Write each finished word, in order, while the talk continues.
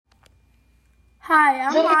Hi,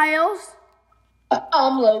 I'm Miles.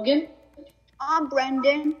 I'm Logan. I'm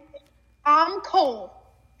Brendan. I'm Cole.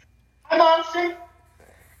 I'm Austin.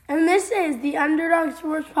 And this is the Underdog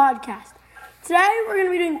Sports Podcast. Today we're going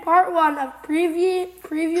to be doing part one of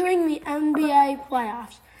previewing the NBA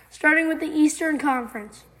playoffs, starting with the Eastern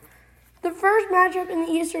Conference. The first matchup in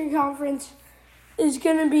the Eastern Conference is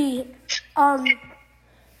going to be,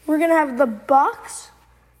 we're going to have the Bucks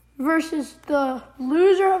versus the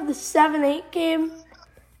loser of the 7-8 game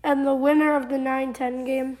and the winner of the 9-10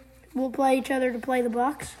 game will play each other to play the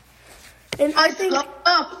Bucks. And I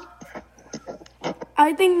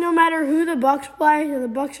think no matter who the Bucks play, the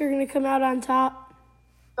Bucks are going to come out on top.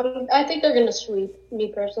 I think they're going to sweep, me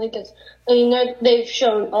personally, because they've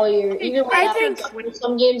shown all year, even when they win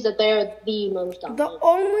some games, that they're the most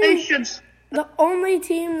dominant. The only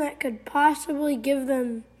team that could possibly give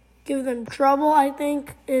them trouble, I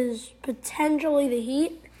think, is potentially the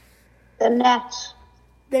Heat. The Nets.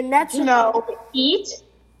 The Nets. No, the Heat.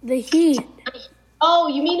 The Heat. Oh,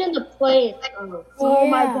 you mean in the play? Oh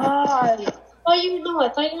my God. Oh, I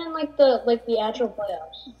thought you meant the actual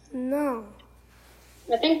playoffs. No.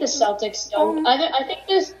 I think the Celtics don't. I think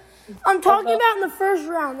this. I'm talking about in the first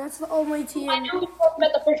round. That's the only team. I know you're talking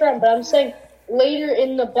about the first round, but I'm saying later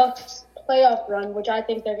in the Bucks playoff run, which I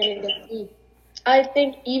think they're going to get. I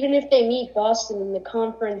think even if they meet Boston in the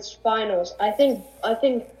conference finals, I think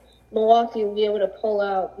Milwaukee will be able to pull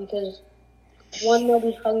out because one, they'll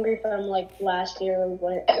be hungry from last year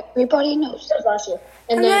when Everybody knows. It was last year,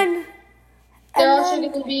 and then they're also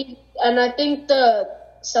going to be. And I think the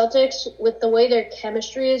Celtics, with the way their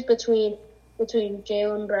chemistry is between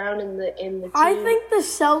Jaylen Brown and the team. I think the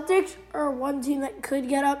Celtics are one team that could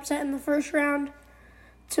get upset in the first round.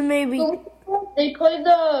 To maybe they play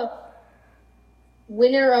the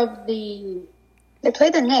winner of the. They play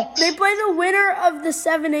the Knicks. They play the winner of the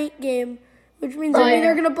 7-8 game, which means they're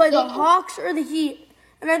either going to play the Hawks or the Heat.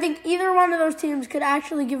 And I think either one of those teams could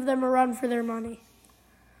actually give them a run for their money.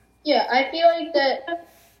 Yeah, I feel like that.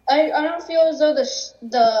 I don't feel as though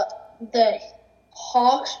the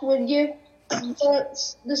Hawks would give the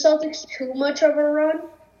Celtics too much of a run,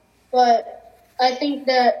 but I think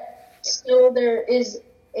that still there is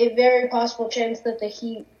a very possible chance that the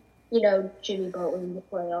Heat, Jimmy Butler in the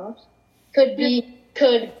playoffs, could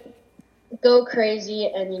go crazy,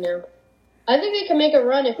 and I think they can make a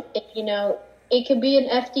run if it could be an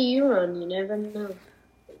FDU run. You never know.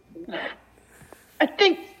 I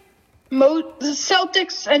think the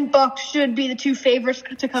Celtics and Bucks should be the two favorites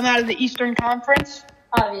to come out of the Eastern Conference.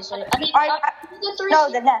 Obviously.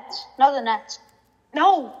 The Nets. No, the Nets.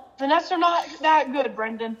 No, the Nets are not that good,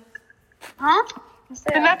 Brendan. Huh?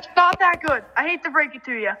 The Nets are not that good. I hate to break it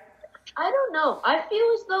to you. I don't know. I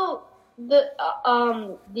feel as though the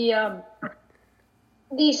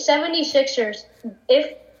 76ers,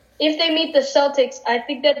 if they meet the Celtics, I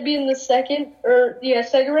think that'd be in the second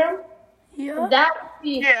round. Yeah. That would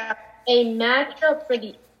be a matchup for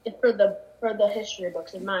the history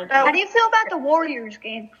books in mind. How do you feel about the Warriors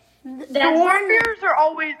game? The Warriors are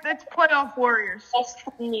always playoff Warriors. That's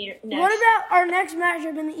near. What about our next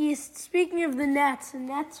matchup in the East? Speaking of the Nets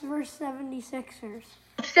versus 76ers.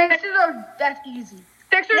 That's easy.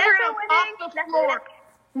 Sixers are going to pop the floor.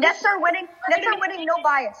 Nets are winning. Nets are winning. No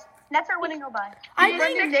bias. I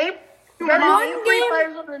think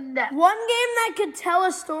one game that could tell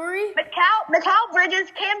a story. Mikal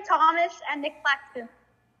Bridges, Cam Thomas, and Nick Claxton.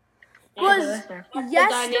 Was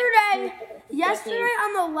yesterday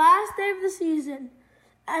on the last day of the season,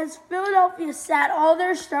 as Philadelphia sat all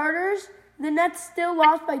their starters, the Nets still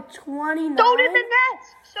lost by 29. So did the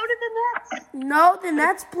Nets. No, the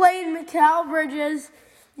Nets played Mikal Bridges,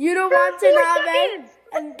 Yuta Watanabe,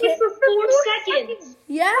 and for 4 seconds.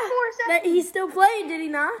 Yeah, that he still played, did he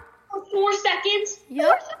not? For 4 seconds? Yep.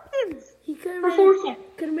 4 seconds. He could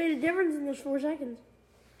have made a difference in those 4 seconds.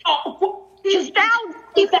 Oh, He fouled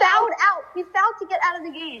out. He fouled to get out of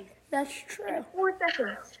the game. That's true. 4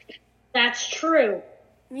 seconds. That's true.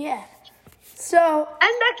 Yeah. So, And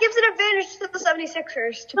that gives an advantage to the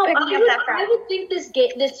 76ers to No, pick up that I crowd. would think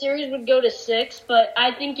this series would go to 6, but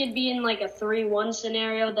I think it'd be in a 3-1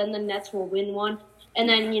 scenario. Then the Nets will win one, and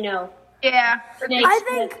then Yeah. I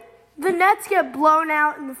think the Nets get blown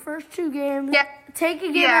out in the first 2 games, take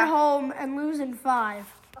a game at home, and lose in 5.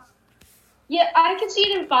 Yeah, I can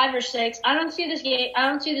see it in 5 or 6. I don't see this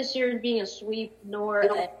series being a sweep nor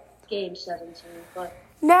a game 17. But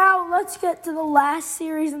Now, let's get to the last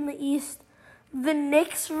series in the East. The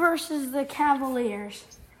Knicks versus the Cavaliers.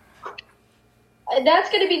 that's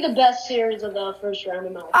going to be the best series of the first round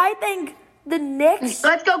in my opinion. I think the Knicks.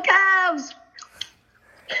 Let's go Cavs!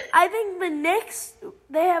 I think the Knicks,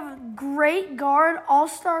 they have a great guard,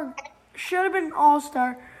 all-star, should have been an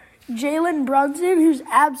all-star, Jalen Brunson, who's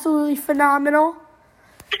absolutely phenomenal.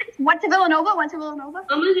 Went to Villanova.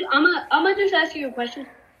 I'm gonna just ask you a question.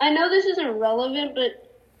 I know this isn't relevant, but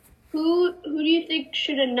who do you think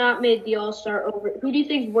should have not made the All-Star over? Who do you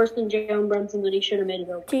think is worse than Jalen Brunson that he should have made it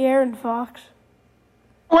over? De'Aaron Fox.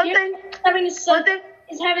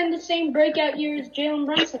 Is having the same breakout year as Jalen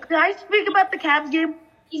Brunson. Can I speak about the Cavs game?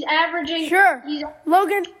 He's averaging. Sure.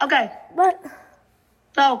 Logan. Okay. What?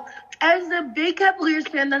 So, as the big Cavaliers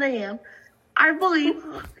fan that I am, I believe.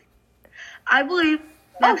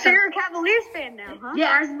 Oh, so you're a Cavaliers fan now, huh?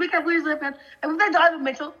 Yeah, as a big Cavaliers fan, and with that Donovan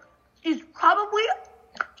Mitchell, he's probably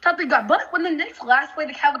something good. But when the Knicks last played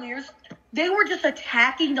the Cavaliers, they were just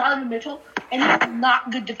attacking Donovan Mitchell, and he's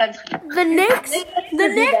not good defensively. The Knicks, I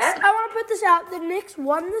want to put this out. The Knicks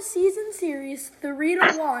won the season series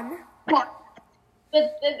 3-1. But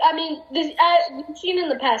I mean, we've seen in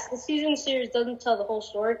the past, the season series doesn't tell the whole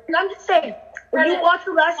story. And I'm just saying, when you watched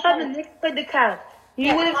the last time the Knicks played the Cavs,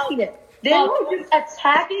 you would have seen it. They were just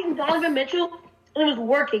attacking Donovan Mitchell, and it was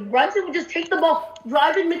working. Brunson would just take the ball,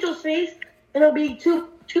 drive in Mitchell's face, and it'll be two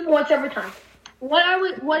points every time. What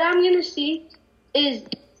I'm gonna see is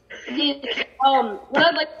what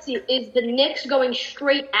I'd like to see is the Knicks going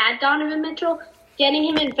straight at Donovan Mitchell, getting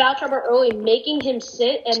him in foul trouble early, making him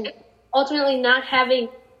sit, and ultimately not having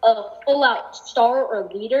a full-out star or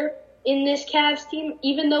leader in this Cavs team.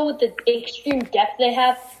 Even though with the extreme depth they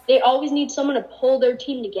have, they always need someone to pull their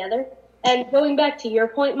team together. And going back to your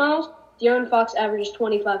point, Miles, De'Aaron Fox averages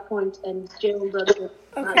 25 points and Jalen Brunson.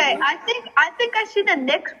 Okay, I think I see the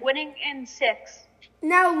Knicks winning in 6.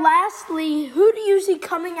 Now, lastly, who do you see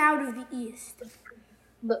coming out of the East?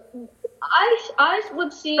 But I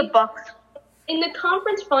would see the Bucks in the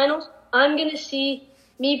conference finals. I'm gonna see,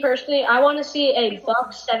 me personally, I want to see a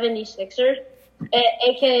Bucks 76ers,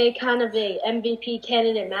 aka kind of a MVP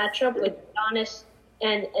candidate matchup with Giannis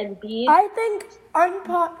and Embiid. I think,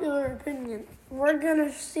 unpopular opinion, we're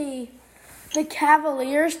gonna see the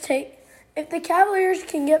Cavaliers take. If the Cavaliers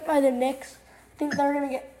can get by the Knicks, I think they're gonna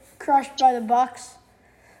get crushed by the Bucks.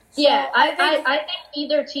 So yeah, I think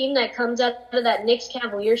either team that comes out of that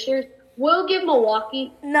Knicks-Cavaliers series will give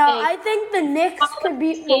Milwaukee. No, I think the Knicks could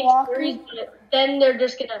beat Milwaukee. Series, then they're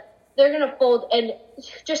gonna fold. And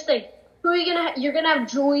just think, who are you gonna have? You're gonna have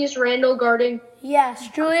Julius Randle guarding. Yes,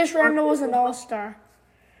 Julius Randle was an all-star.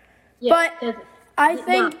 Yeah, but I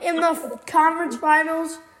think in the conference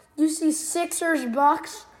finals, you see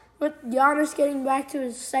Sixers-Bucks with Giannis getting back to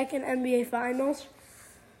his second NBA Finals.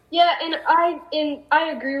 Yeah, and I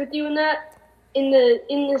agree with you in that. In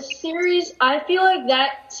the series, I feel like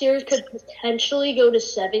that series could potentially go to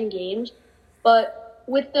 7 games, but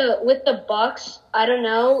with the Bucks, I don't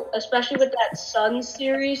know, especially with that Suns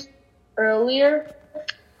series earlier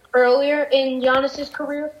in Giannis's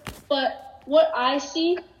career. But what I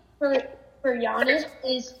see for Giannis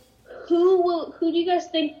is who do you guys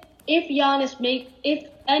think if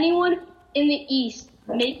anyone in the East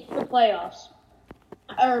makes the playoffs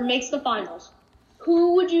or makes the finals,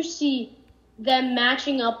 who would you see them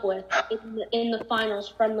matching up with in the finals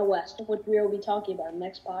from the West, which we will be talking about in the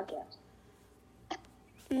next podcast?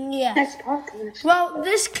 Yes. Next podcast. Well,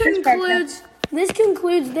 this concludes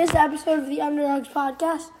this episode of the Underdogs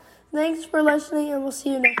Podcast. Thanks for listening, and we'll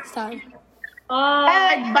see you next time.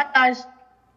 Bye, guys.